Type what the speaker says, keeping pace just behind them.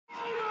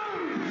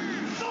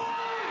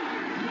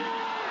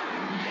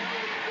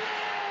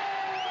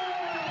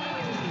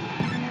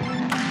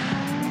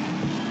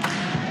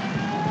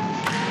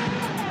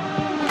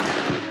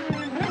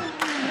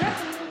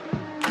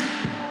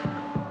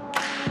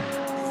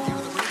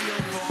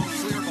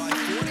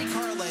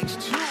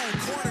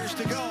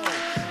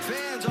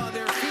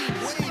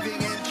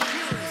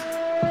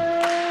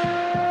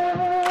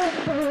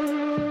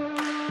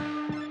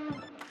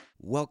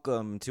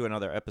Welcome to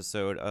another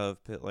episode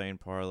of Pit Lane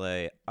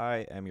Parlay.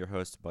 I am your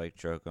host, Mike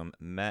Jokum.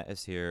 Matt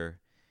is here.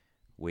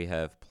 We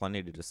have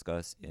plenty to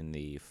discuss in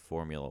the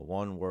Formula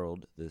One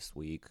world this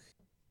week.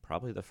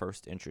 Probably the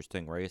first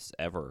interesting race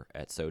ever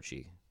at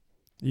Sochi.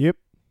 Yep.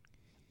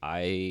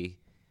 I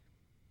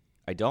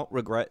don't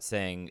regret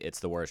saying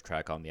it's the worst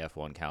track on the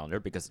F1 calendar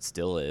because it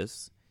still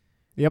is.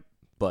 Yep.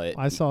 But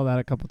I saw that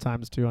a couple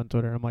times too on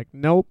Twitter. I'm like,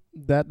 nope,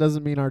 that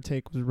doesn't mean our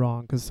take was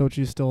wrong because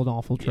Sochi's still an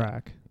awful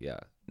track. Yeah,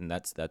 and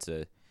that's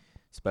a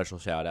special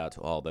shout out to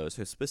all those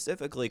who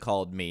specifically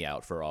called me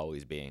out for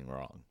always being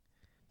wrong.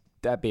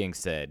 That being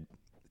said,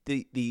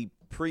 the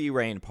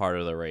pre-rain part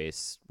of the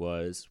race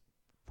was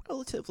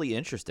relatively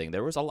interesting.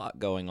 There was a lot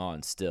going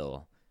on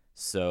still.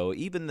 So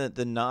even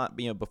the not,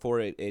 before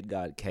it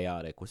got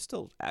chaotic was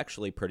still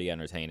actually pretty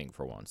entertaining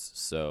for once.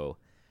 So,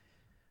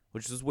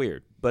 which is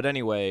weird. But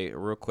anyway,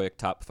 real quick,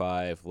 top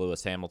 5,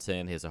 Lewis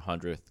Hamilton, his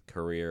 100th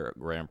career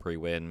Grand Prix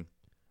win,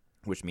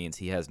 which means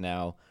he has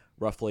now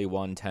roughly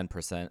won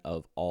 10%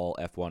 of all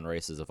F1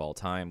 races of all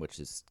time, which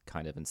is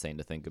kind of insane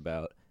to think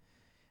about.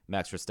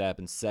 Max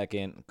Verstappen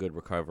second, good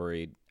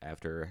recovery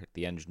after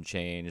the engine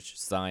change.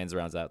 Sainz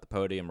rounds out the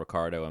podium,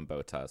 Ricciardo and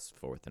Bottas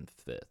 4th and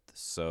 5th.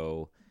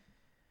 So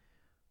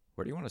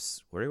where do you want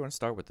to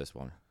start with this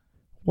one?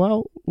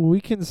 Well, we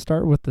can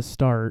start with the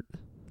start.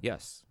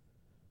 Yes.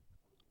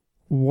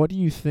 What do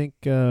you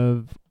think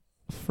of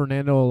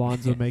Fernando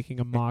Alonso making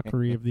a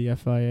mockery of the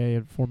FIA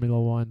in Formula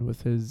One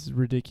with his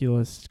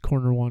ridiculous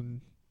corner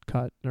one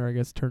cut, or I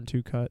guess turn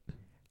 2 cut?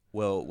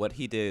 Well, what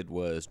he did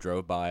was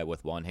drove by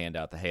with one hand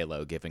out the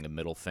halo, giving a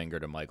middle finger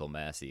to Michael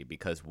Massey,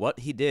 because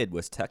what he did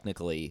was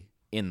technically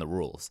in the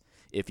rules.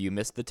 If you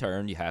miss the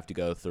turn, you have to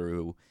go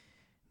through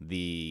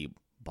the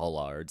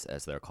bollards,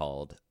 as they're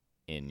called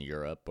in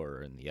Europe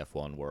or in the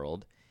F1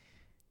 world.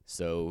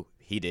 So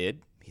he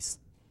did.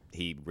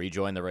 He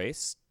rejoined the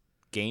race,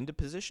 gained a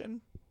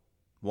position.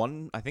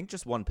 I think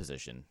just one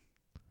position.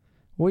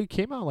 Well, he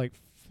came out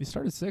he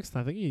started 6th.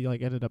 I think he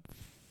ended up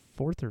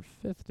 4th or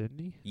 5th, didn't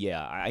he?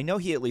 Yeah, I know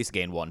he at least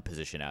gained one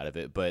position out of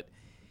it, but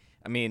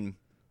I mean,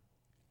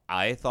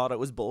 I thought it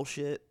was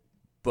bullshit,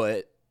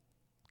 but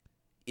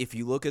if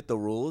you look at the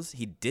rules,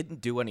 he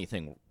didn't do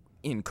anything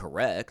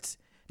incorrect.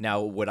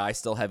 Now, would I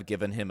still have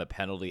given him a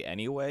penalty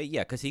anyway?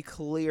 Yeah, because he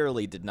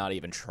clearly did not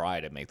even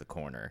try to make the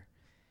corner.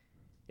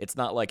 It's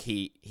not like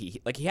he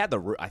had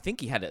I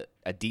think he had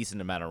a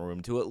decent amount of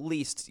room to at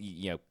least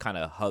kind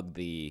of hug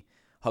the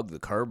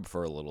curb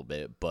for a little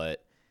bit,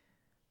 but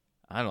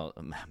I don't,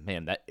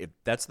 man,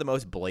 that's the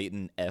most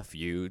blatant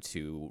FU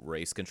to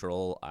race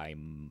control I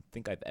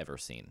think I've ever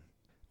seen.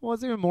 Well,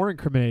 it's even more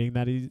incriminating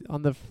that he's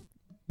on the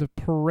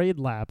parade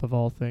lap of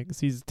all things.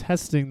 He's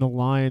testing the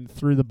line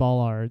through the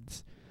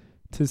bollards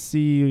to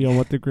see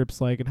what the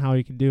grip's like and how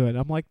he can do it.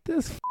 I'm like,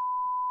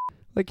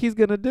 he's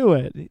gonna do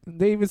it.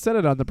 They even said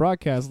it on the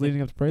broadcast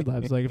leading up to parade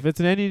laps. Like, if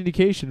it's any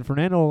indication,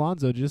 Fernando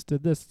Alonso just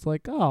did this. It's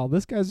like, oh,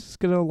 this guy's just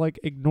gonna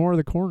ignore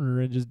the corner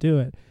and just do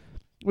it.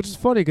 Which is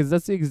funny because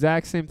that's the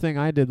exact same thing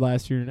I did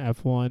last year in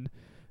F1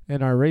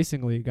 in our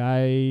racing league.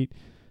 I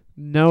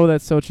know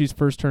that Sochi's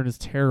first turn is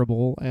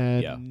terrible,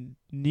 and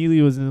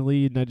Neely was in the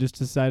lead, and I just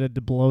decided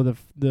to blow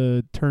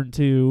the turn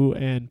 2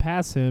 and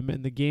pass him,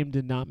 and the game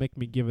did not make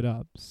me give it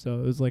up.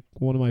 So it was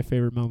one of my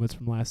favorite moments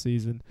from last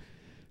season.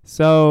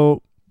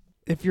 So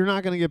if you're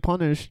not going to get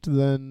punished,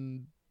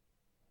 then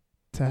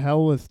to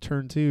hell with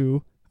turn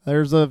 2.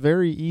 There's a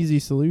very easy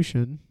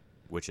solution.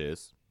 Which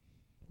is?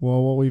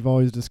 Well, what we've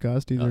always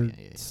discussed, either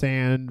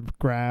sand,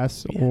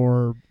 grass,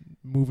 or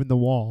moving the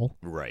wall.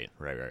 Right.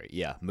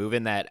 Yeah,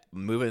 moving that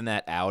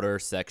outer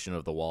section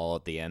of the wall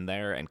at the end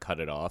there and cut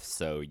it off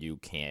so you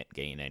can't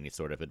gain any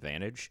sort of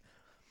advantage,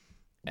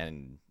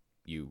 and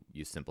you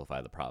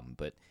simplify the problem.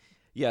 But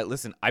yeah,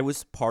 listen, I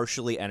was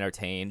partially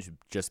entertained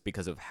just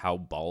because of how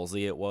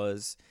ballsy it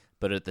was,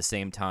 but at the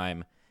same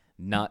time,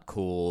 not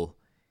cool.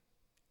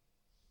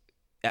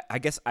 I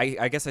guess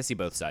I see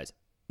both sides.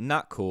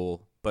 Not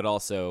cool, but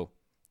also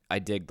I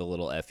dig the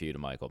little FU to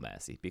Michael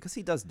Massey because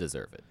he does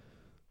deserve it.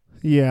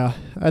 Yeah,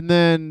 and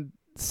then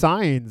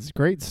Sainz,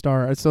 great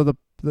start. So the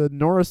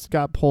Norris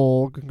got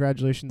pole.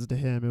 Congratulations to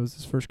him. It was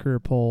his first career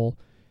pole,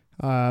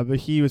 but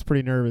he was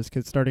pretty nervous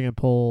because starting at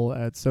pole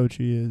at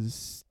Sochi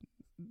is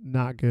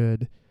not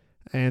good.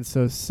 And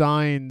so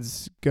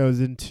Sainz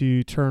goes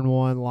into turn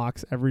 1,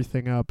 locks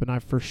everything up, and I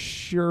for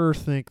sure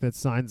think that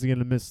Sainz is going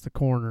to miss the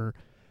corner.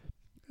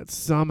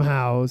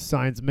 Somehow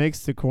Sainz makes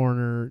the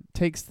corner,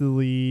 takes the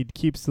lead,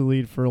 keeps the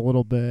lead for a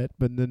little bit,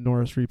 but then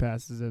Norris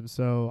repasses him.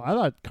 So I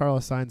thought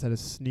Carlos Sainz had a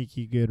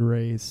sneaky good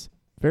race.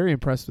 Very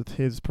impressed with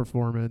his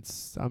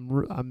performance.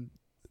 I'm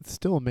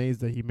still amazed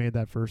that he made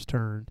that first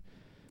turn.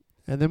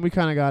 And then we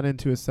kind of got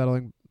into a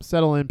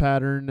settle-in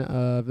pattern.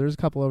 There's a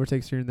couple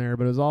overtakes here and there,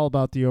 but it was all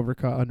about the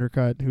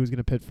undercut, who was going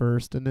to pit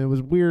first. And it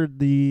was weird,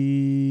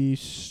 the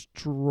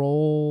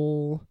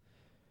Stroll,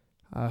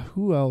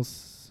 who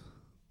else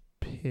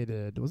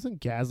pitted? Wasn't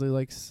Gasly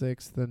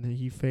 6th and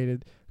he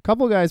faded? A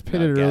couple guys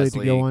pitted early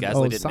to go on.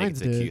 Gasly didn't make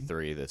Sainz it to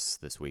Q3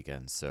 this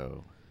weekend,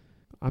 so.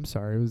 I'm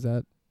sorry, was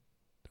that,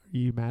 are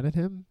you mad at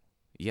him?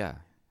 Yeah.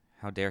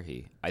 How dare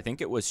he? I think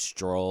it was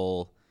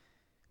Stroll.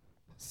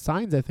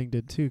 Sainz, I think,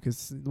 did too,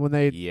 because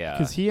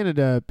Yeah. he ended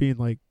up being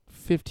like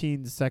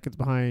 15 seconds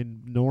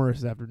behind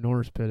Norris after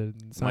Norris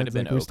pitted. And Might have Sainz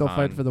been like, we still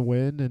fight Ocon. for the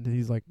win, and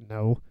he's like,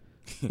 no.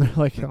 They're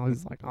like, I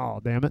was like, oh,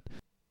 damn it.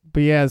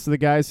 But yeah, so the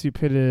guys who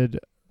pitted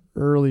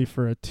early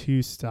for a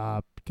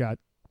 2-stop got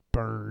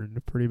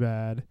burned pretty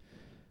bad,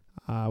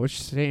 which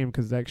is a shame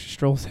because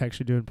Stroll's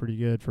actually doing pretty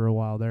good for a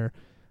while there.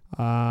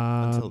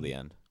 Until the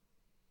end.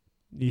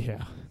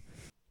 Yeah.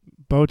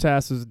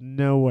 Bottas was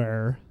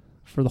nowhere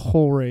for the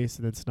whole race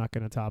and then snuck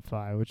in a top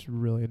 5, which is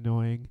really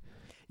annoying.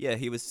 Yeah,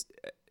 he was.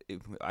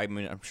 I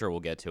mean, I'm sure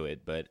we'll get to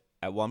it, but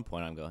at one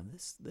point I'm going,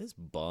 this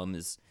bum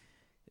is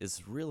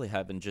really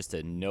having just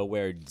a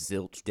nowhere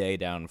zilch day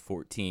down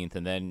 14th,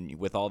 and then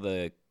with all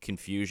the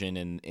confusion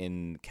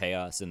and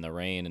chaos in the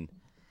rain, and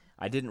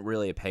I didn't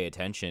really pay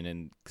attention,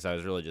 and because I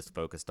was really just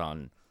focused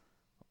on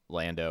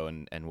Lando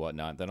and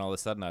whatnot. Then all of a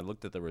sudden I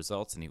looked at the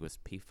results and he was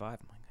P5. I'm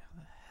like, how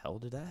the hell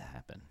did that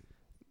happen?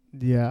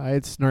 Yeah, I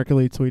had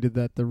snarkily tweeted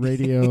that the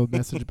radio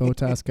message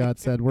Bottas got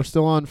said, we're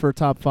still on for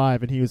top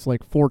 5, and he was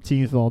like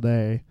 14th all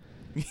day.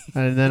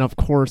 And then, of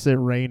course, it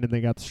rained and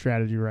they got the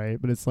strategy right.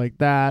 But it's like,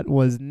 that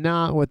was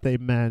not what they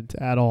meant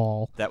at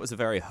all. That was a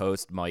very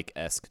host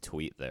Mike-esque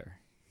tweet there.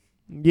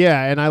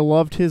 Yeah, and I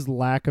loved his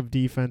lack of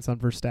defense on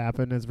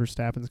Verstappen as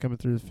Verstappen's coming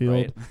through the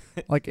field.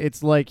 Right? Like,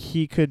 it's like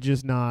he could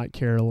just not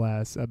care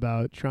less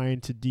about trying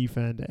to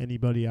defend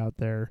anybody out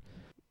there.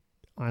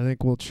 I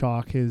think we'll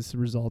chalk his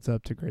results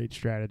up to great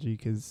strategy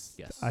because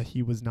Yes.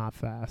 he was not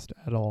fast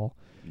at all.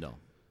 No.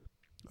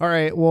 All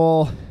right,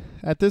 well,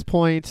 at this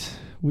point,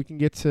 we can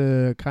get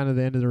to kind of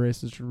the end of the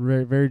race. It's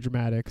very, very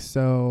dramatic.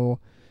 So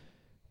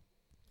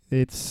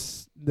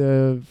it's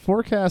the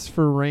forecast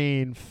for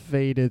rain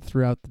faded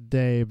throughout the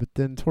day, but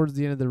then towards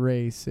the end of the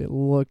race, it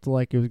looked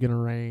like it was going to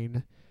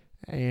rain,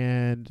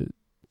 and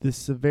the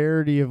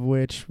severity of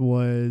which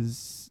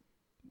was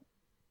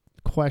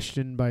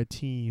questioned by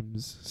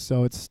teams.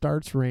 So it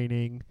starts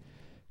raining,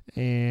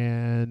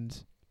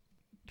 and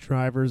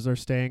drivers are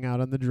staying out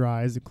on the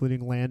dries,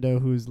 including Lando,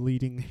 who's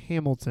leading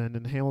Hamilton,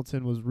 and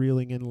Hamilton was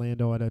reeling in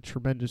Lando at a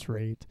tremendous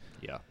rate.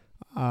 Yeah.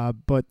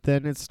 But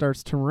then it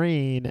starts to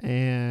rain,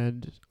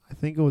 and I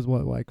think it was,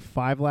 like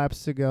 5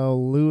 laps to go.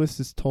 Lewis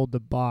is told to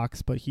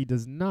box, but he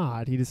does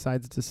not. He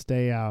decides to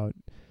stay out.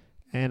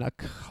 And a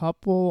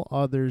couple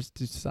others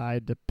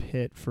decide to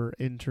pit for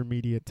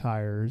intermediate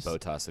tires.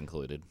 Bottas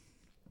included.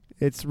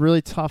 It's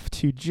really tough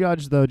to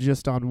judge, though,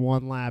 just on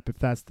one lap if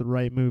that's the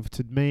right move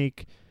to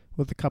make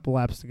with a couple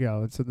laps to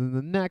go. And so then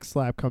the next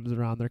lap comes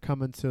around. They're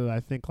coming to, I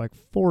think, like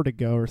 4 to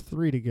go or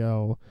 3 to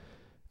go.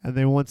 And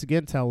they once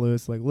again tell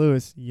Lewis, like,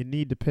 Lewis, you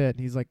need to pit. And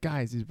he's like,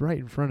 guys, he's right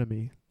in front of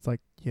me. It's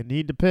like, you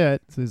need to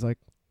pit. So he's like,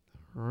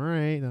 all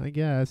right, I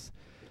guess.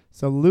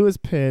 So Lewis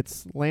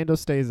pits. Lando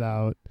stays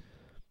out.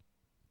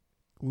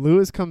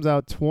 Lewis comes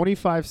out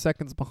 25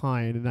 seconds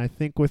behind, and I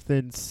think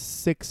within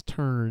 6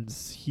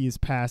 turns, he's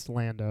past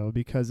Lando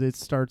because it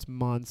starts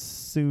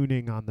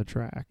monsooning on the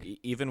track.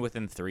 Even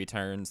within 3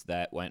 turns,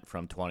 that went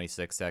from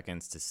 26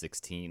 seconds to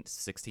 16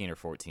 or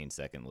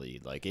 14-second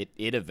lead. Like, it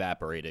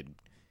evaporated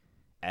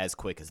as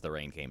quick as the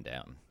rain came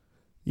down.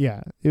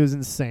 Yeah, it was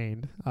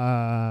insane.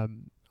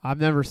 I've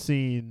never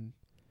seen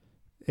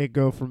it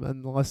go from,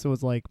 unless it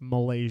was like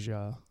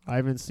Malaysia, I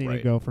haven't seen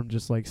it go from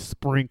just like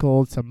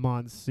sprinkle to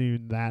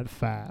monsoon that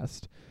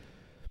fast.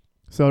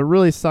 So it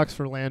really sucks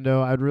for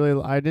Lando.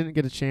 I didn't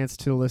get a chance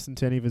to listen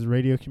to any of his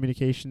radio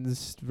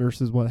communications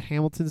versus what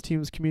Hamilton's team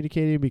was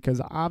communicating, because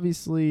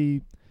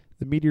obviously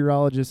the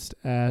meteorologist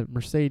at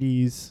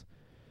Mercedes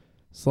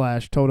 /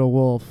 Toto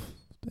Wolff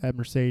at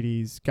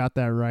Mercedes got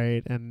that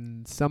right,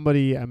 and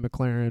somebody at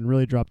McLaren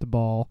really dropped the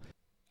ball.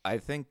 I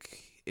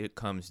think it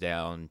comes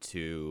down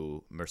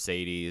to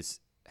Mercedes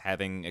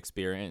having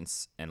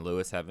experience and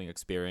Lewis having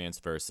experience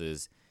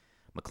versus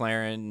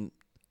McLaren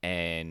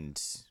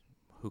and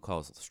who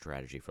calls the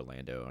strategy for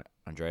Lando?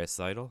 Andreas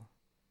Seidel?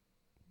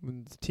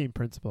 The team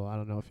principal. I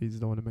don't know if he's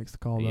the one who makes the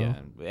call, though. Yeah,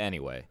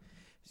 anyway.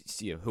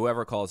 See,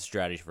 whoever calls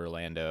strategy for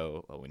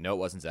Lando, well, we know it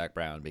wasn't Zach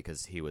Brown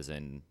because he was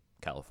in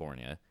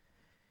California.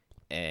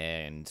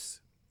 And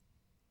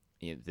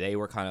they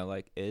were kind of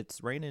like,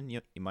 it's raining,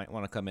 you might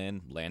want to come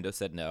in. Lando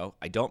said no.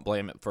 I don't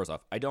blame him. First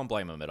off, I don't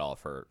blame him at all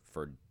for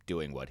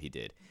doing what he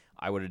did.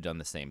 I would have done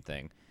the same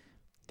thing.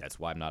 That's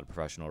why I'm not a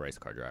professional race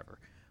car driver.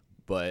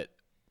 But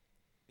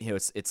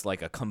it's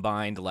like a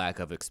combined lack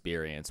of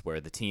experience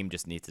where the team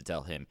just needs to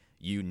tell him,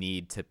 you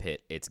need to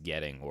pit, it's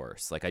getting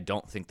worse. Like, I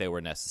don't think they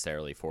were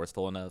necessarily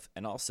forceful enough.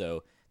 And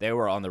also, they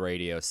were on the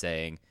radio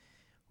saying,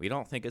 we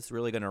don't think it's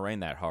really going to rain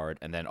that hard.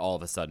 And then all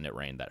of a sudden it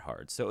rained that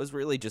hard. So it was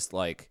really just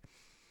like,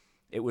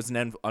 it was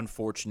an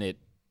unfortunate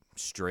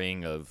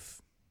string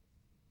of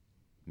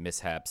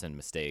mishaps and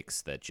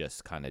mistakes that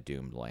just kind of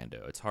doomed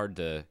Lando. It's hard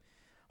to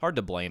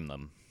blame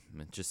them.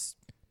 It's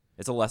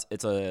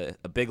a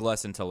big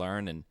lesson to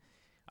learn, and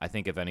I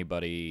think if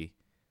anybody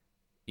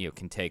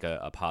can take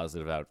a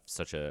positive out of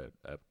such a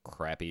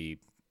crappy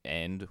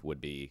end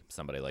would be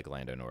somebody like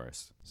Lando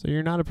Norris. So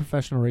you're not a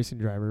professional racing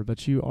driver,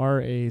 but you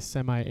are a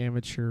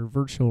semi-amateur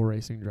virtual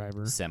racing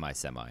driver. Semi.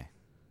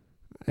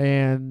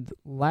 And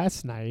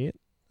last night,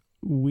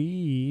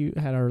 we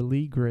had our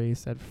league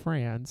race at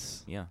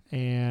France. Yeah.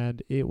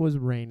 And it was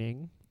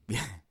raining.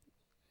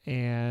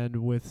 And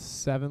with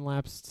 7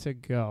 laps to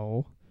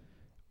go,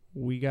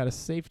 we got a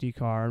safety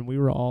car, and we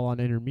were all on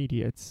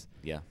intermediates.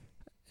 Yeah.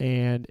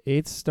 And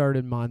it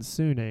started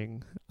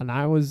monsooning, and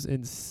I was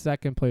in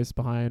second place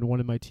behind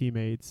one of my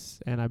teammates,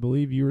 and I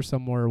believe you were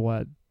somewhere,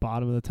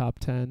 bottom of the top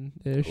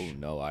 10-ish? Oh,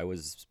 no, I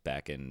was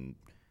back in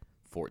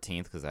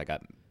 14th because I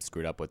got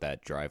screwed up with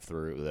that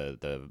drive-through,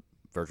 the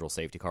virtual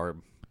safety car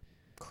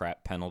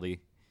crap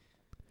penalty.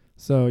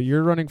 So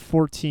you're running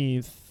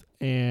 14th,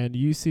 and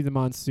you see the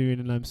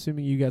monsoon, and I'm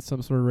assuming you got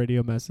some sort of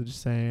radio message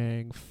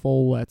saying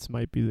full wets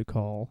might be the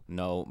call.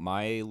 No,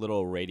 my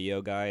little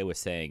radio guy was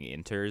saying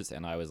inters,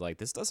 and I was like,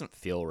 this doesn't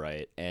feel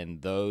right.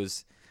 And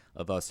those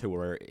of us who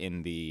were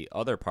in the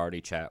other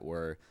party chat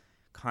were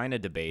kind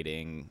of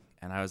debating,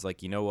 and I was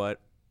like, you know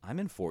what? I'm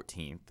in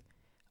 14th.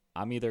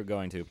 I'm either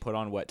going to put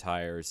on wet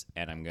tires,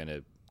 and I'm going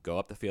to go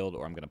up the field,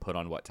 or I'm going to put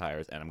on wet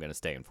tires, and I'm going to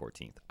stay in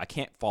 14th. I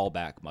can't fall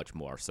back much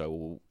more,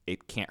 so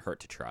it can't hurt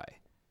to try.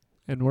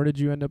 And where did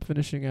you end up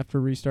finishing after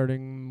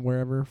restarting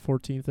wherever,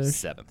 14th-ish?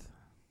 7th.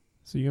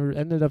 So you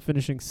ended up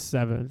finishing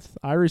 7th.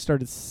 I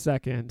restarted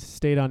 2nd,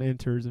 stayed on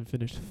inters, and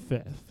finished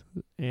 5th.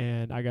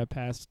 And I got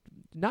I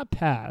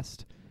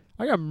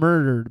got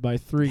murdered by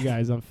 3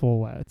 guys on full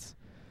wets.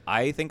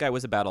 I think I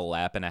was about a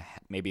lap and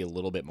maybe a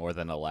little bit more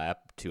than a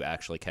lap to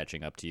actually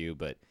catching up to you,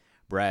 but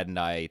Brad and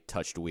I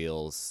touched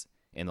wheels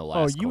in the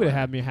last you would have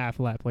had me half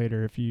a lap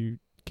later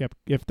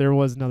if there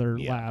was another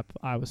lap.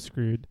 I was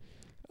screwed.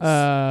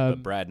 But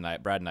Brad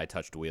and I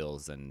touched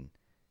wheels and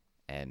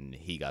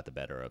he got the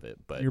better of it.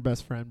 But your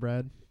best friend,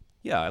 Brad?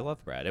 Yeah, I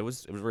love Brad. It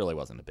really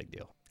wasn't a big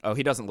deal. Oh,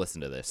 he doesn't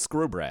listen to this.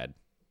 Screw Brad.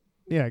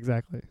 Yeah,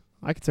 exactly.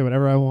 I can say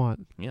whatever I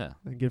want. Yeah.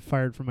 And get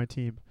fired from my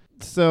team.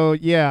 So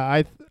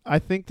yeah, I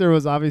think there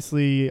was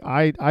obviously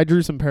I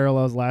drew some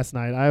parallels last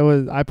night.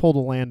 I pulled a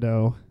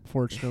Lando,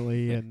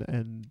 fortunately,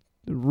 and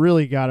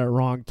really got it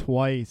wrong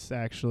twice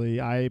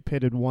actually. I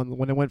pitted one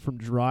when it went from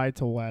dry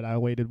to wet. I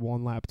waited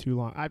 1 lap too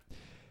long.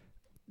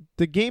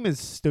 The game is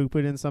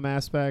stupid in some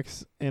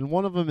aspects, and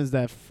one of them is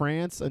that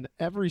France and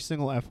every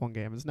single F1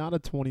 game, it's not a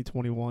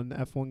 2021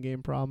 F1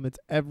 game problem. It's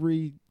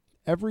every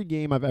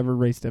game I've ever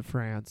raced at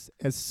France.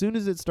 As soon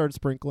as it starts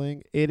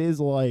sprinkling, it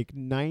is like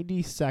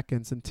 90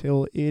 seconds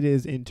until it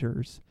is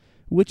inters,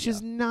 which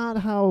is not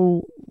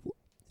how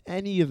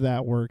any of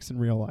that works in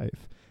real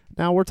life.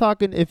 Now, we're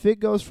talking if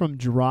it goes from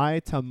dry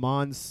to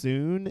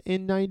monsoon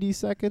in 90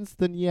 seconds,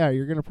 then yeah,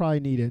 you're going to probably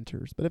need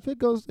inters. But if it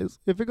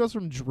goes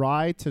from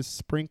dry to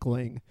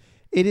sprinkling,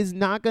 it is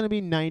not going to be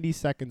 90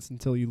 seconds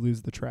until you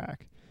lose the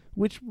track,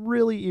 which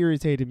really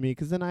irritated me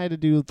because then I had to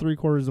do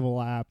 3/4 of a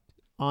lap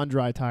on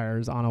dry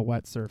tires on a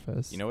wet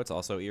surface. You know what's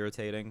also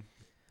irritating?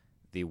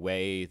 The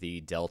way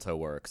the delta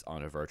works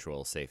on a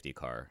virtual safety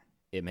car.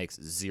 It makes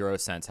 0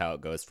 sense how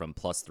it goes from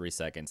 +3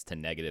 seconds to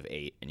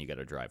 -8 and you got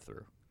to drive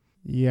through.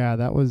 Yeah,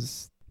 that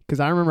was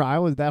because I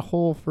remember that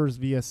whole first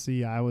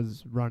VSC I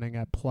was running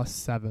at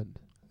 +7.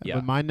 Yeah.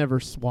 But mine never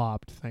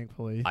swapped,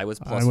 thankfully. I was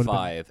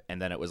 +5, and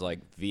then it was like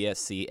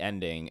VSC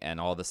ending, and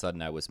all of a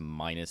sudden I was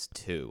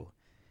 -2.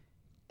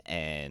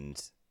 And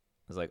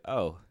I was like,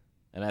 oh.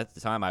 And at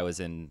the time I was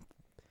in,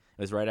 it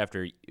was right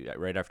after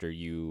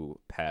you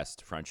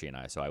passed Frenchie and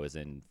I, so I was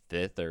in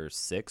 5th or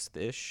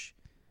 6th-ish.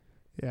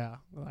 Yeah,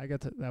 well,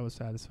 that was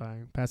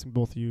satisfying, passing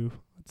both of you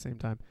at the same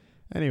time.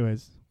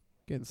 Anyways,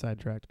 getting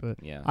sidetracked, but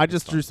yeah, I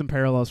just drew some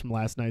parallels from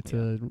last night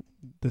to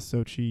the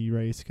Sochi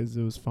race because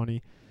it was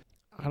funny.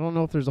 I don't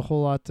know if there's a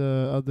whole lot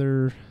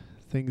other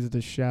things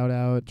to shout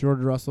out.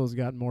 George Russell's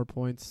gotten more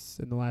points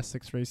in the last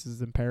 6 races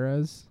than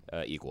Perez.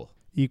 Equal.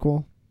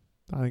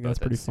 I think that's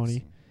pretty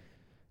funny.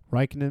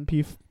 Raikkonen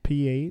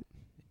P8.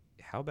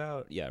 How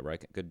about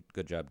Raikkonen?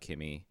 Good job,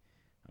 Kimi.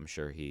 I'm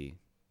sure he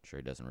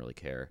doesn't really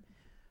care.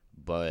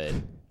 But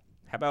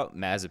how about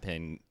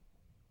Mazepin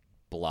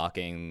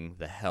blocking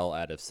the hell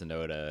out of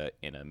Tsunoda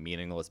in a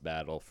meaningless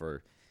battle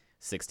for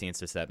 16th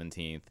to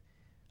 17th?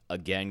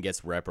 Again,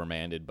 gets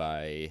reprimanded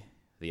by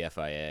the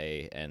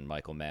FIA and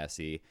Michael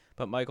Massey.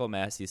 But Michael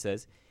Massey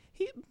says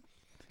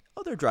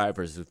other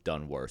drivers have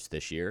done worse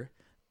this year.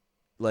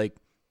 Like,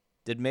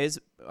 did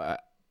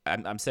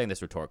I'm saying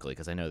this rhetorically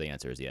because I know the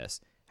answer is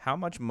yes. How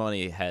much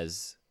money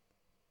has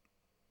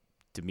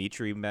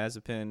Dmitry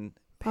Mazepin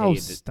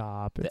paid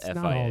stop. the It's FIA?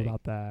 not all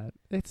about that.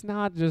 It's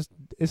not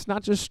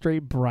just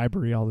straight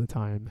bribery all the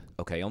time.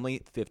 Okay,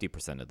 only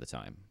 50% of the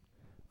time.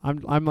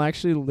 I'm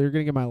actually they're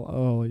gonna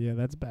get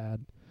that's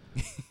bad.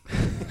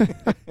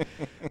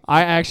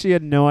 I actually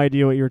had no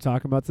idea what you were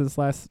talking about to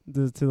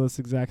this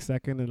exact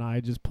second, and I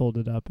just pulled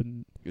it up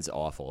and it's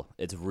awful.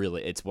 It's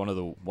one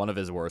of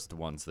his worst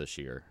ones this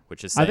year,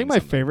 which is I think my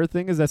something. favorite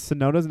thing is that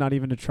Tsunoda's not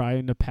even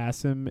trying to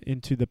pass him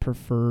into the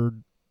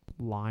preferred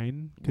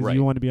line because Right.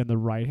 you want to be on the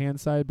right hand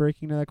side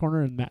braking to that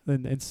corner, and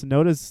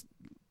Tsunoda's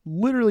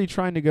literally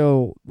trying to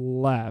go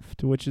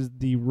left, which is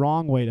the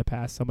wrong way to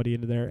pass somebody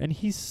into there, and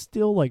he's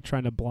still like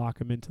trying to block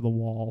him into the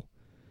wall.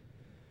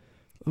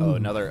 Oh, Ooh.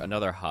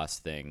 another Haas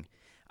thing.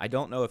 I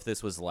don't know if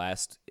this was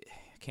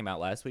came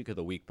out last week or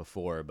the week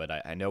before,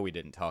 but I know we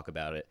didn't talk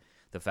about it.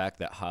 The fact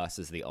that Haas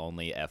is the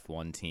only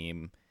F1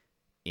 team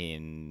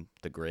in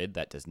the grid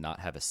that does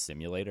not have a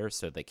simulator,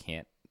 so they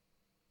can't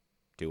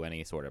do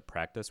any sort of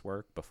practice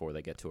work before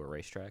they get to a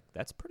racetrack.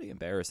 That's pretty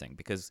embarrassing,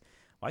 because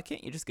why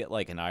can't you just get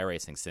like an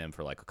iRacing sim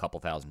for like a couple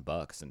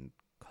 $1,000 and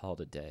call it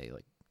a day?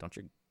 Like, don't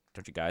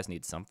you guys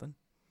need something?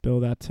 Bill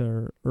that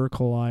to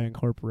Urkel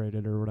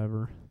Incorporated or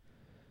whatever.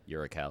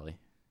 Uricali.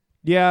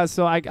 Yeah,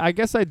 so I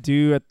guess I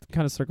do,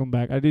 kind of circling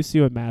back, I do see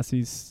what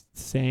Massey's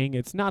saying.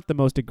 It's not the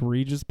most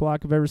egregious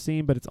block I've ever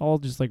seen, but it's all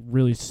just like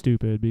really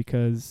stupid,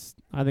 because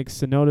I think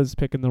Sonoda's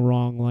picking the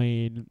wrong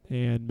lane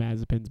and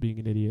Mazepin's being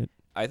an idiot.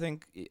 I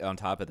think on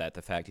top of that,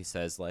 the fact he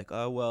says like,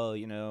 oh,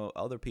 well,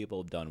 other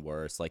people have done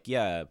worse. Like,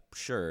 yeah,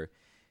 sure.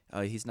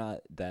 He's not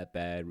that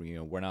bad.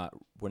 We're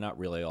not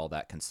really all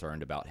that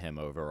concerned about him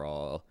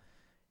overall.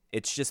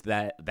 It's just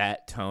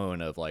that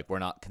tone of like, we're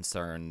not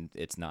concerned.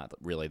 It's not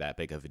really that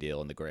big of a deal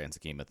in the grand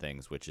scheme of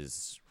things, which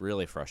is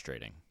really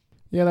frustrating.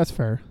 Yeah, that's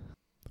fair.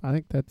 I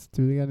think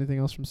do we got anything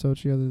else from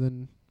Sochi other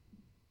than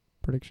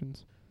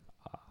predictions?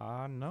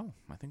 No.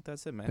 I think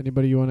that's it, man.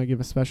 Anybody you want to give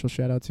a special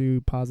shout out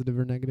to, positive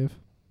or negative?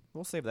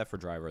 We'll save that for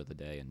driver of the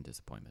day and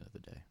disappointment of the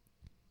day.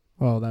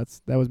 Oh,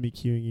 that was me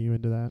cueing you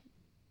into that.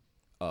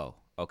 Oh,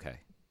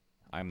 okay.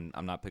 I'm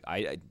not.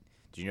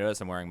 Do you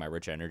notice I'm wearing my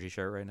Rich Energy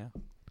shirt right now?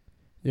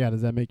 Yeah,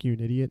 does that make you an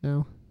idiot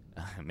now?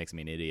 It makes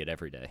me an idiot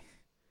every day.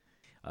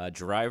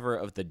 Driver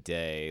of the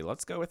day.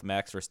 Let's go with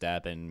Max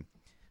Verstappen.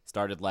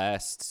 Started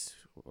last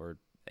or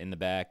in the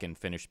back and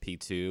finished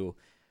P2.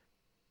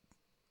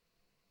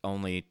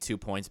 Only 2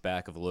 points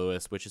back of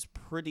Lewis, which is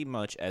pretty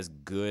much as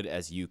good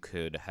as you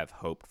could have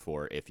hoped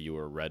for if you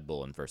were Red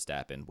Bull and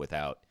Verstappen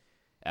without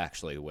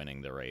actually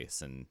winning the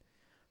race. And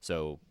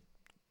so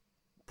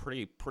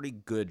pretty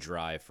good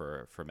drive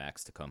for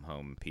Max to come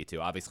home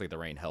P2. Obviously, the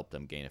rain helped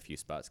him gain a few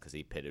spots because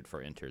he pitted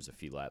for Inters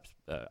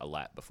a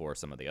lap before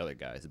some of the other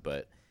guys.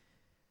 But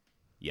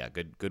yeah,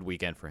 good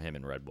weekend for him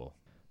in Red Bull.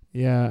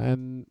 Yeah,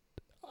 and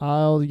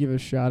I'll give a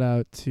shout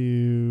out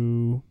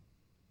to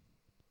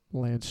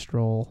Lance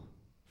Stroll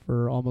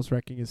for almost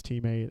wrecking his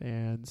teammate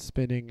and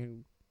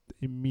spinning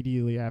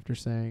immediately after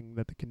saying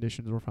that the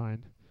conditions were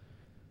fine.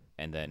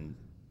 And then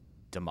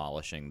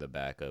demolishing the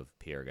back of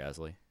Pierre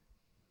Gasly.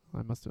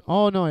 I must have.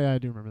 Oh, no, yeah, I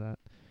do remember that.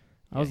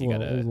 I was a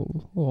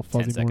little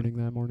fuzzy morning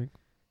that morning.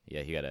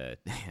 Yeah, he got a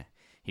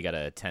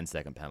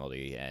 10-second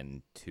penalty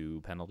and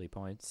 2 penalty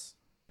points.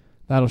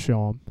 That'll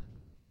show him.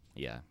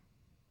 Yeah.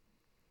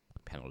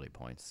 Penalty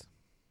points.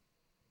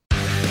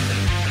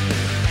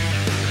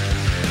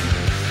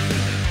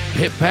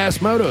 Pit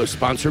Pass Moto,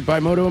 sponsored by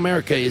Moto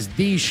America, is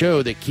the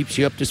show that keeps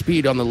you up to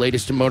speed on the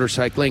latest in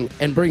motorcycling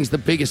and brings the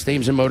biggest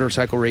names in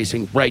motorcycle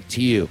racing right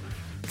to you.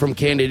 From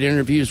candid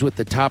interviews with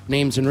the top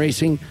names in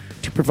racing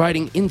to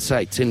providing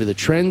insights into the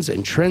trends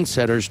and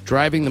trendsetters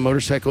driving the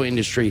motorcycle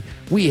industry,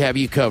 we have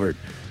you covered.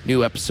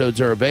 New episodes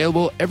are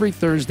available every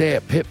Thursday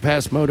at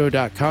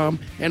pitpassmoto.com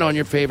and on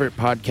your favorite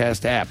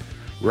podcast app.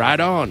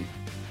 Ride on!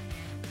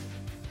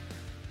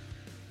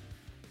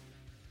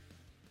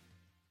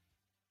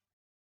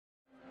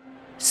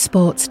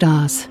 Sports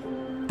stars.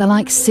 They're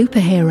like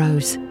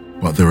superheroes.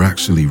 But they're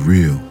actually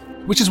real.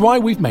 Which is why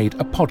we've made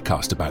a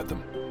podcast about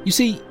them. You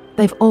see,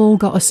 they've all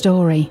got a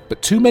story.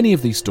 But too many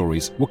of these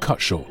stories were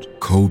cut short.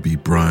 Kobe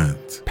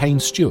Bryant, Payne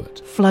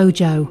Stewart,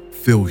 Flojo,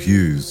 Phil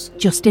Hughes,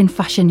 Justin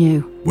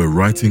Fashanu. We're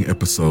writing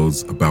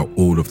episodes about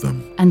all of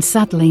them. And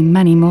sadly,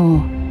 many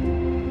more.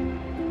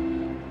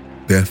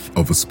 Death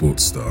of a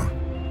Sports Star,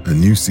 a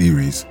new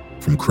series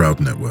from Crowd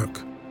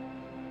Network.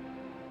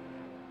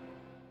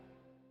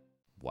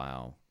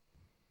 Wow.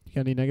 You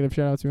got any negative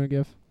shout outs you want to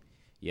give?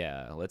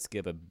 Yeah, let's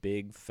give a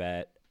big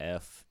fat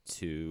F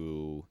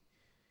to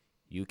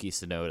Yuki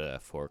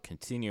Tsunoda for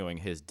continuing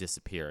his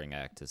disappearing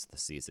act as the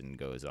season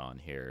goes on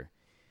here.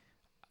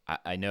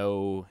 I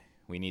know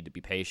we need to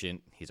be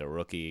patient. He's a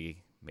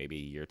rookie. Maybe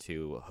year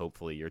two,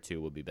 hopefully year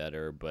two will be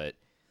better, but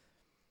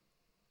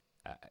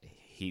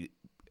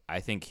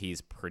I think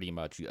he's pretty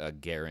much a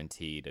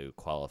guarantee to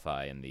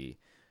qualify in the,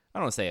 I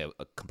don't want to say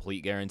a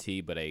complete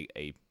guarantee, but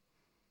a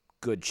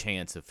good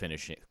chance of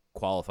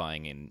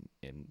qualifying in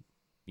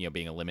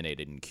being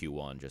eliminated in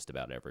Q1 just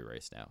about every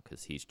race now,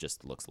 because he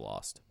just looks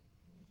lost.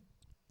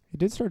 He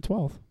did start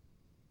 12th.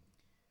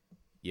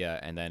 Yeah,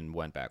 and then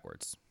went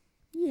backwards.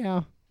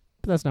 Yeah,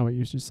 but that's not what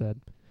you just said.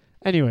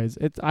 Anyways,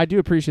 I do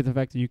appreciate the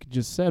fact that you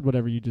just said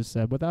whatever you just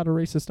said without a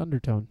racist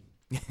undertone.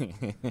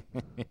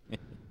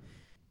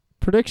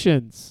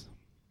 Predictions.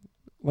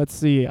 Let's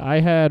see. I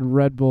had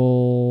Red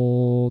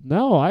Bull.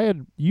 No,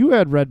 you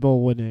had Red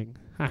Bull winning.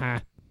 Haha.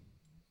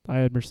 I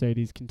had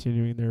Mercedes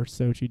continuing their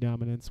Sochi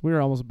dominance. We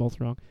were almost both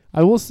wrong.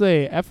 I will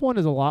say F1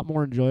 is a lot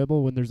more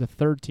enjoyable when there's a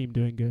third team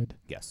doing good.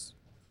 Yes.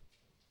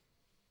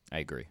 I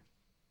agree.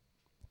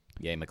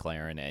 Yay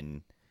McLaren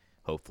and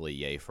hopefully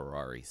yay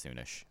Ferrari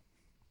soonish.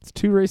 It's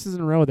 2 races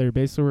in a row there.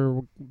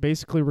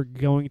 Basically we're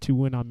going to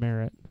win on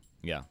merit.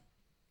 Yeah.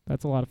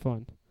 That's a lot of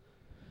fun.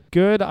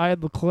 Good. I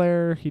had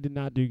Leclerc. He did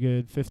not do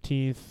good.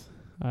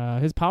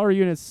 15th. His power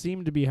units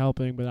seemed to be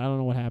helping, but I don't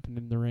know what happened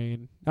in the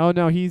rain. Oh,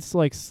 no, he's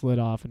like slid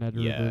off and had to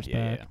reverse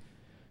back.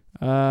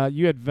 Yeah.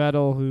 You had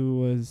Vettel, who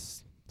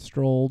was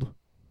strolled,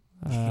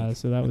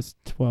 so that was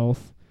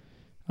 12th.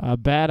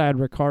 Bad, I had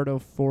Ricardo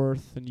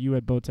 4th, and you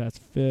had Bottas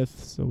 5th,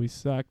 so we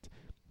sucked.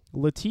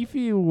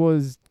 Latifi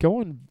was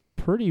going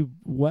pretty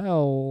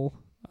well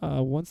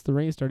once the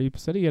rain started. He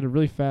said he had a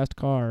really fast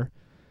car,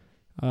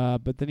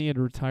 but then he had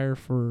to retire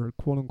for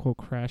quote-unquote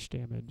crash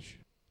damage.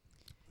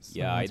 So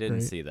Yeah, I didn't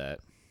great. see that.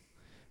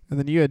 And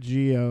then you had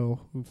Gio,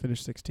 who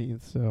finished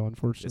 16th, so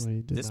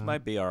unfortunately This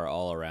might be our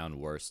all-around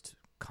worst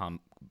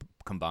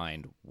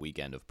combined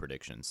weekend of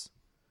predictions.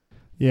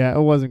 Yeah,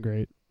 it wasn't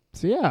great.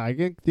 So, yeah, I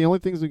think the only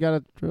things we got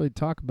to really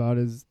talk about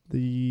is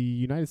the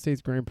United States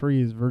Grand Prix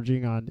is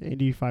verging on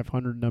Indy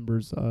 500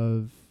 numbers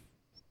of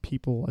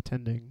people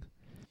attending.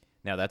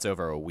 Now, that's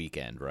over a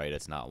weekend, right?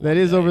 It's not one That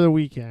is day. over the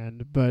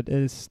weekend, but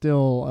it is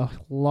still a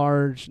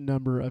large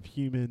number of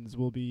humans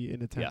will be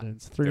in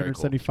attendance. very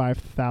cool.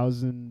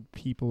 375,000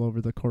 people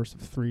over the course of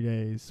 3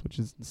 days, which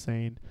is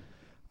insane.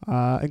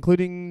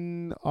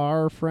 Including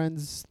our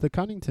friends, the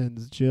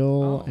Cunningtons,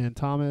 Jill and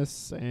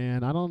Thomas,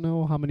 and I don't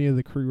know how many of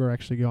the crew are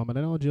actually going, but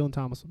I know Jill and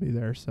Thomas will be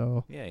there,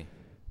 so Yay.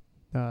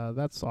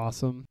 that's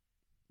awesome.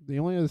 The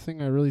only other thing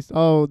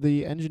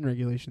the engine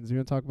regulations. You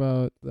want to talk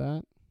about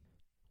that?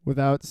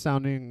 Without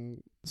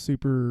sounding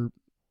super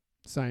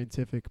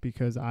scientific,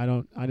 because I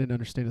didn't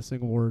understand a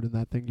single word in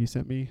that thing you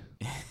sent me.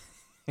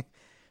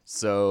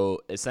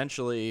 So,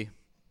 essentially,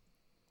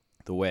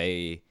 the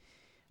way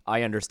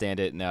I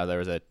understand it now, there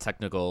was a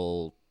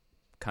technical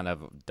kind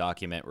of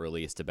document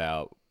released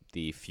about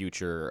the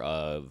future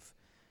of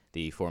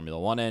the Formula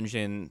One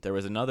engine. There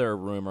was another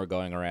rumor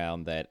going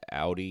around that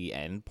Audi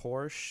and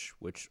Porsche,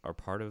 which are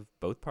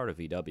both part of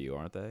VW,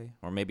 aren't they?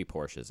 Or maybe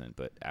Porsche isn't,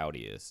 but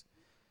Audi is.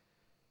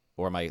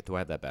 Or do I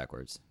have that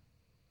backwards?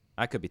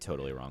 I could be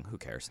totally wrong. Who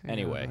cares?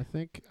 Anyway, I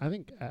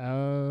think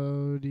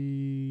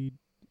Audi.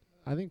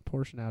 I think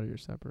Porsche and Audi are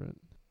separate.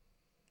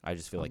 I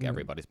just feel like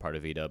everybody's part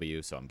of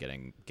VW, so I'm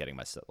getting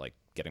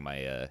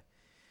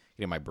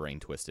my brain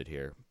twisted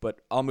here.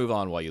 But I'll move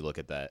on while you look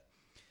at that.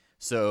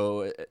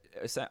 So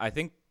I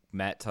think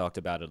Matt talked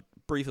about it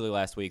briefly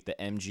last week. The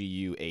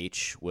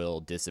MGU-H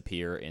will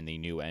disappear in the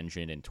new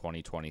engine in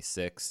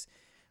 2026,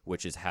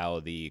 which is how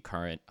the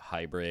current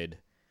hybrid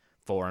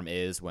form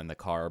is. When the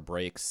car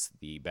breaks,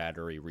 the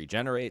battery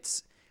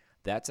regenerates.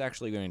 That's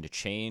actually going to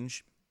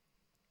change.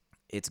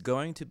 It's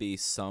going to be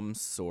some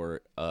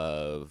sort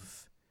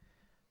of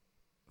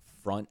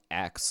front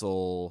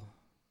axle.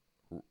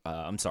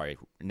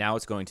 Now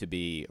it's going to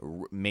be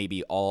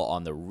maybe all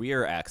on the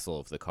rear axle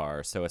of the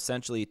car. So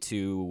essentially,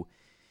 to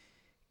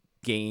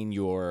gain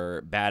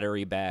your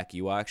battery back,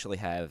 you actually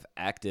have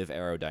active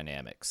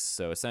aerodynamics.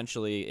 So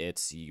essentially,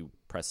 it's you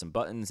press some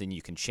buttons and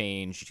you can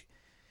change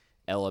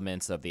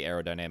elements of the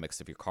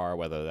aerodynamics of your car,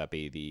 whether that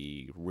be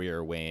the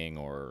rear wing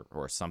or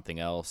something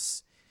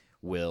else,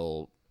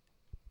 will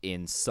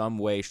in some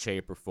way,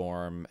 shape, or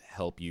form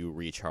help you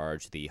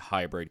recharge the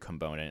hybrid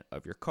component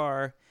of your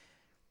car.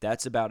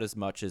 That's about as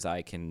much as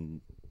I can.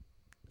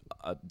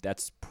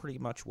 That's pretty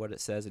much what it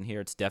says in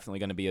here. It's definitely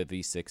going to be a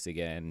V6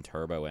 again,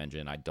 turbo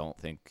engine. I don't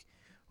think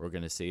we're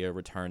going to see a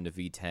return to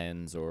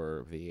V10s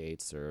or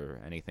V8s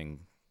or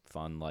anything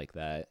fun like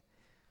that.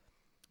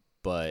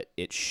 But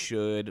it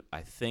should,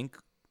 I think,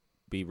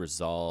 be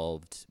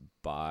resolved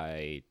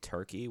by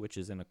Turkey, which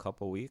is in a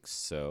couple weeks.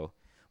 So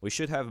we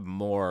should have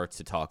more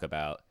to talk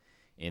about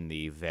in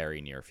the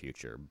very near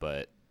future.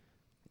 But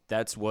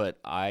that's what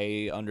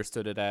I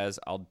understood it as.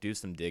 I'll do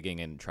some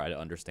digging and try to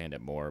understand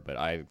it more. But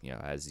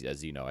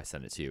as you know, I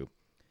sent it to you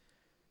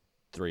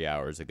 3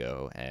 hours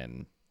ago,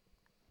 and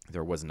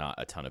there was not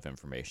a ton of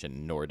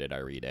information, nor did I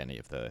read any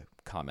of the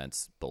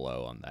comments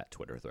below on that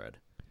Twitter thread.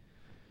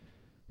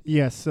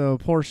 Yes, so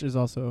Porsche is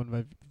also owned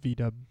by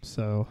VW,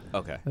 so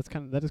Okay.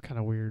 that is kind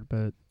of weird,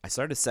 but I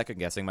started second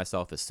guessing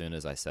myself as soon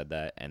as I said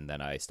that, and then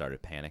I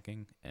started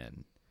panicking,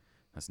 and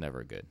that's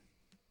never good.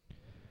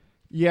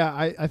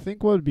 yeah, I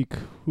think what would be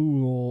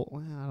cool,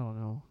 I don't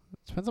know.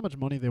 It depends how much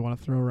money they want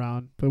to throw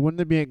around, but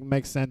wouldn't it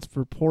make sense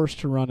for Porsche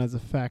to run as a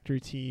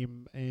factory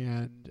team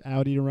and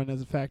Audi to run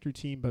as a factory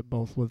team, but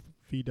both with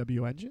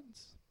VW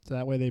engines? So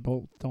that way they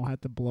both don't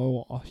have to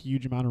blow a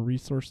huge amount of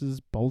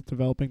resources, both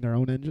developing their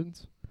own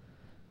engines?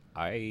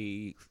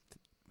 I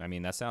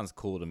mean, that sounds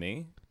cool to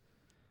me.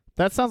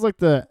 That sounds like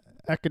the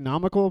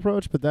economical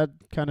approach, but that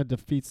kind of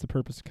defeats the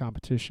purpose of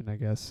competition, I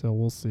guess. So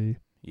we'll see.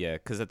 Yeah,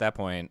 because at that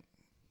point,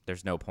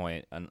 there's no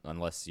point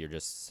unless you're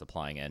just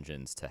supplying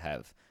engines to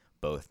have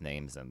both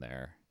names in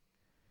there.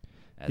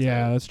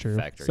 Yeah, that's true.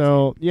 Factory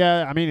So, team.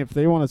 yeah, I mean, if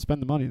they want to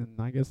spend the money, then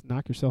I guess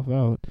knock yourself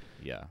out.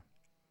 Yeah.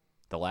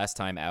 The last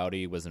time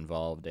Audi was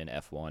involved in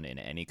F1 in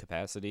any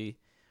capacity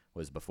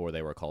was before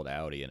they were called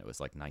Audi, and it was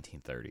like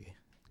 1930.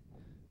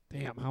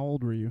 Damn, how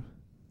old were you?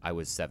 I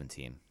was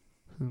 17.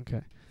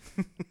 Okay.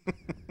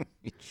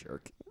 You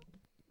jerk.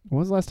 When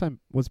was the last time?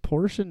 Was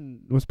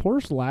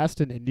Porsche last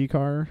in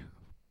IndyCar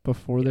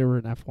before they were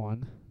in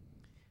F1?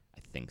 I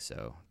think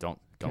so. Don't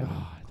God.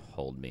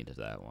 hold me to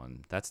that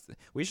one.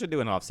 We should do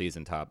an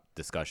off-season top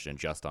discussion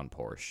just on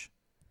Porsche.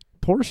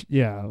 Porsche,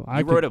 yeah.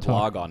 I wrote a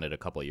blog on it a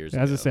couple of years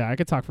ago. As I say, I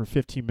could talk for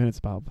 15 minutes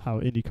about how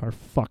IndyCar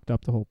fucked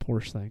up the whole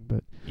Porsche thing,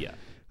 but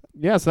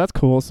yeah, so that's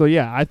cool. So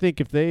yeah, I think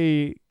if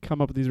they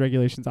come up with these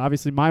regulations,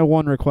 obviously my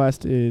one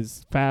request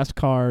is fast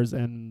cars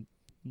and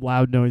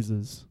loud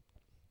noises.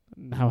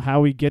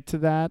 How we get to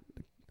that,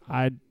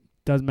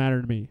 doesn't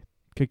matter to me.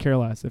 Could care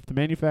less. If the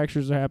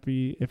manufacturers are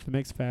happy, if it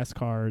makes fast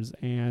cars,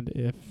 and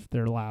if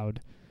they're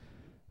loud,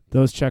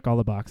 those check all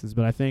the boxes.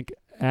 But I think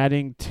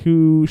adding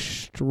two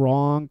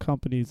strong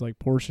companies like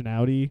Porsche and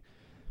Audi,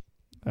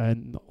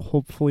 and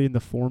hopefully in the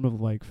form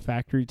of like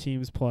factory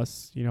teams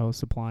plus,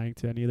 supplying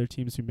to any other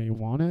teams who may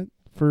want it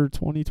for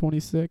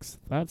 2026,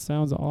 that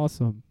sounds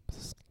awesome.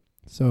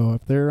 So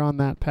if they're on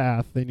that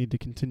path, they need to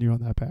continue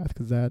on that path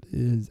because that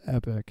is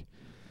epic.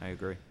 I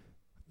agree.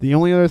 The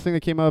only other thing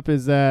that came up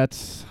is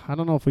that, I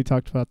don't know if we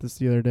talked about this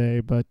the other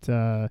day,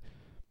 but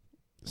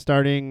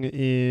starting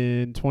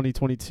in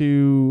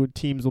 2022,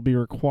 teams will be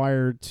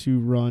required to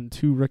run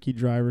 2 rookie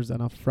drivers on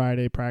a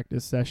Friday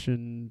practice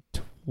session,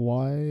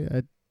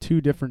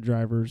 2 different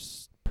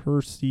drivers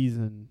per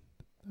season.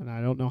 And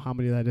I don't know how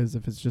many that is,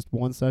 if it's just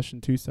 1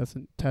 session, 2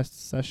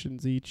 test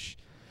sessions each.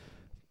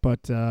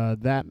 But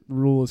that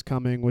rule is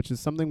coming, which is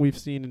something we've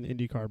seen in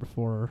IndyCar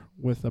before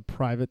with a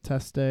private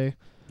test day.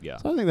 Yeah.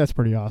 So I think that's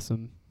pretty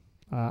awesome.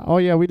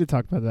 We did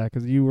talk about that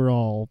because you were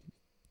all,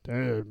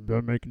 damn,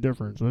 doesn't make a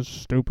difference. That's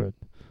stupid.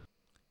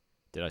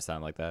 Did I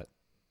sound like that?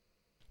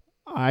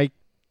 I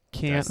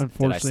can't,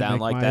 unfortunately. Did I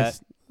sound like that?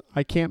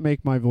 I can't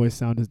make my voice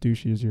sound as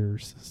douchey as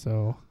yours.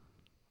 So.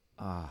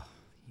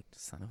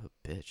 Son of a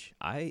bitch.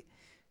 I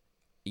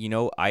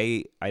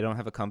don't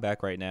have a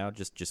comeback right now.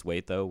 Just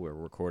wait though. We're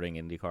recording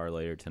IndyCar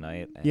later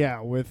tonight.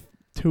 Yeah, with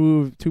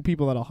two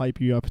people that'll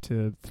hype you up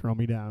to throw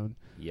me down.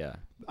 Yeah.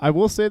 I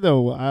will say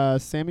though,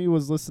 Sammy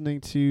was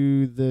listening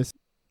to this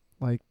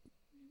like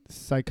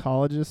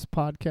psychologist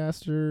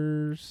podcast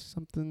or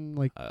something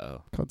like.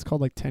 It's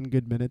called like 10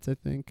 Good Minutes, I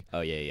think.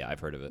 Oh yeah, I've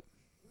heard of it.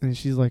 And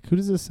she's like, "Who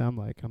does this sound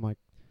like?" I'm like,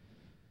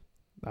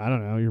 "I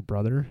don't know, your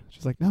brother."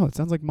 She's like, "No, it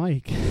sounds like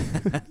Mike."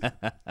 I'm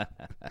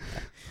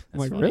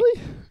like, funny.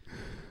 "Really?"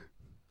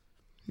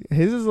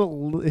 His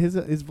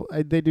is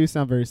they do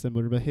sound very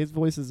similar, but his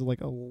voice is like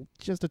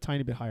just a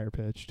tiny bit higher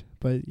pitched.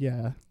 But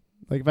yeah,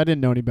 like if I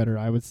didn't know any better,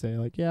 I would say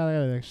like, yeah,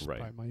 that actually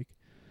by Mike.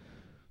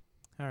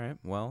 All right.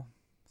 Well,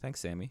 thanks,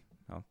 Sammy.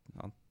 I'll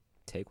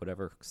take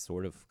whatever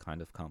sort of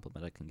kind of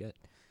compliment I can get.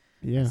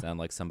 Yeah. Sound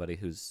like somebody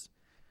who's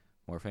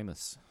more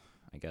famous,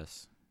 I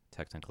guess,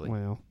 technically.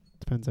 Well,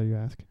 depends how you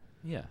ask.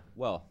 Yeah.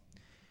 Well,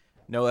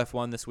 no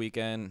F1 this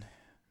weekend,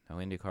 no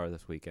IndyCar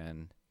this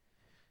weekend.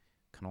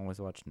 Can always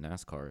watch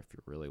NASCAR if you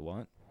really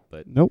want,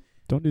 but nope,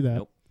 don't do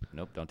that.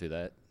 Nope, don't do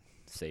that.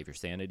 Save your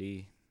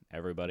sanity.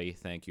 Everybody,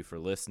 thank you for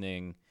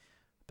listening.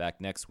 Back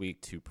next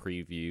week to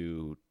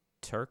preview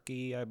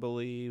Turkey, I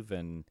believe,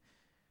 and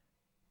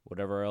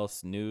whatever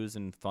else news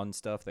and fun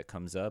stuff that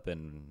comes up,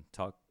 and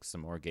talk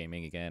some more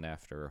gaming again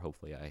after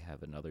hopefully I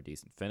have another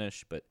decent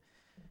finish. But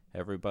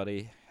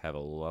everybody, have a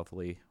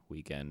lovely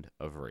weekend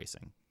of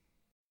racing.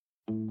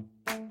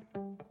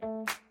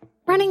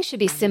 Running should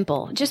be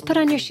simple. Just put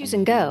on your shoes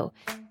and go.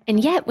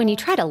 And yet, when you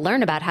try to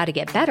learn about how to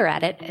get better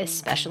at it,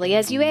 especially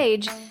as you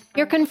age,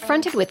 you're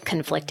confronted with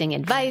conflicting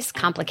advice,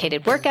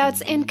 complicated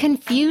workouts, and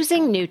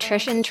confusing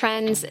nutrition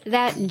trends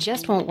that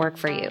just won't work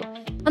for you.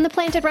 On The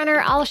Planted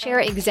Runner, I'll share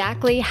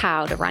exactly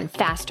how to run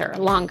faster,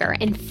 longer,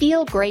 and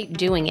feel great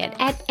doing it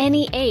at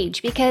any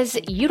age because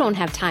you don't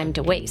have time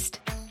to waste.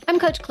 I'm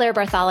Coach Claire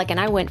Bartholic,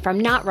 and I went from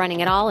not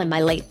running at all in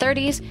my late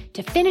 30s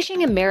to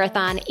finishing a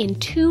marathon in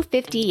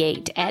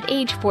 2:58 at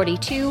age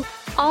 42,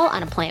 all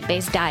on a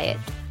plant-based diet.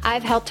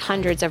 I've helped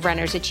hundreds of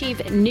runners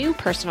achieve new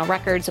personal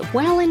records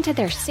well into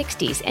their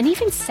 60s and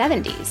even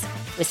 70s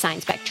with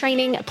science-backed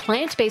training,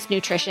 plant-based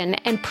nutrition,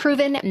 and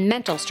proven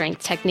mental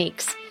strength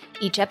techniques.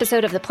 Each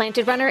episode of The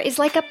Planted Runner is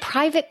like a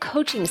private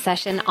coaching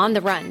session on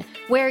the run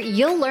where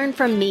you'll learn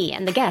from me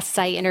and the guests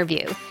I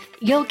interview.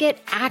 You'll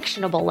get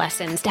actionable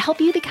lessons to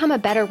help you become a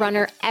better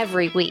runner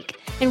every week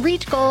and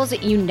reach goals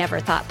you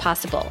never thought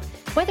possible.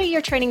 Whether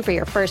you're training for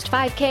your first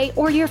 5K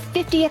or your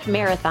 50th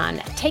marathon,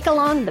 take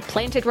along The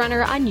Planted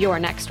Runner on your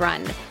next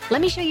run.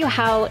 Let me show you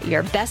how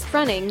your best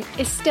running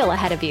is still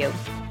ahead of you.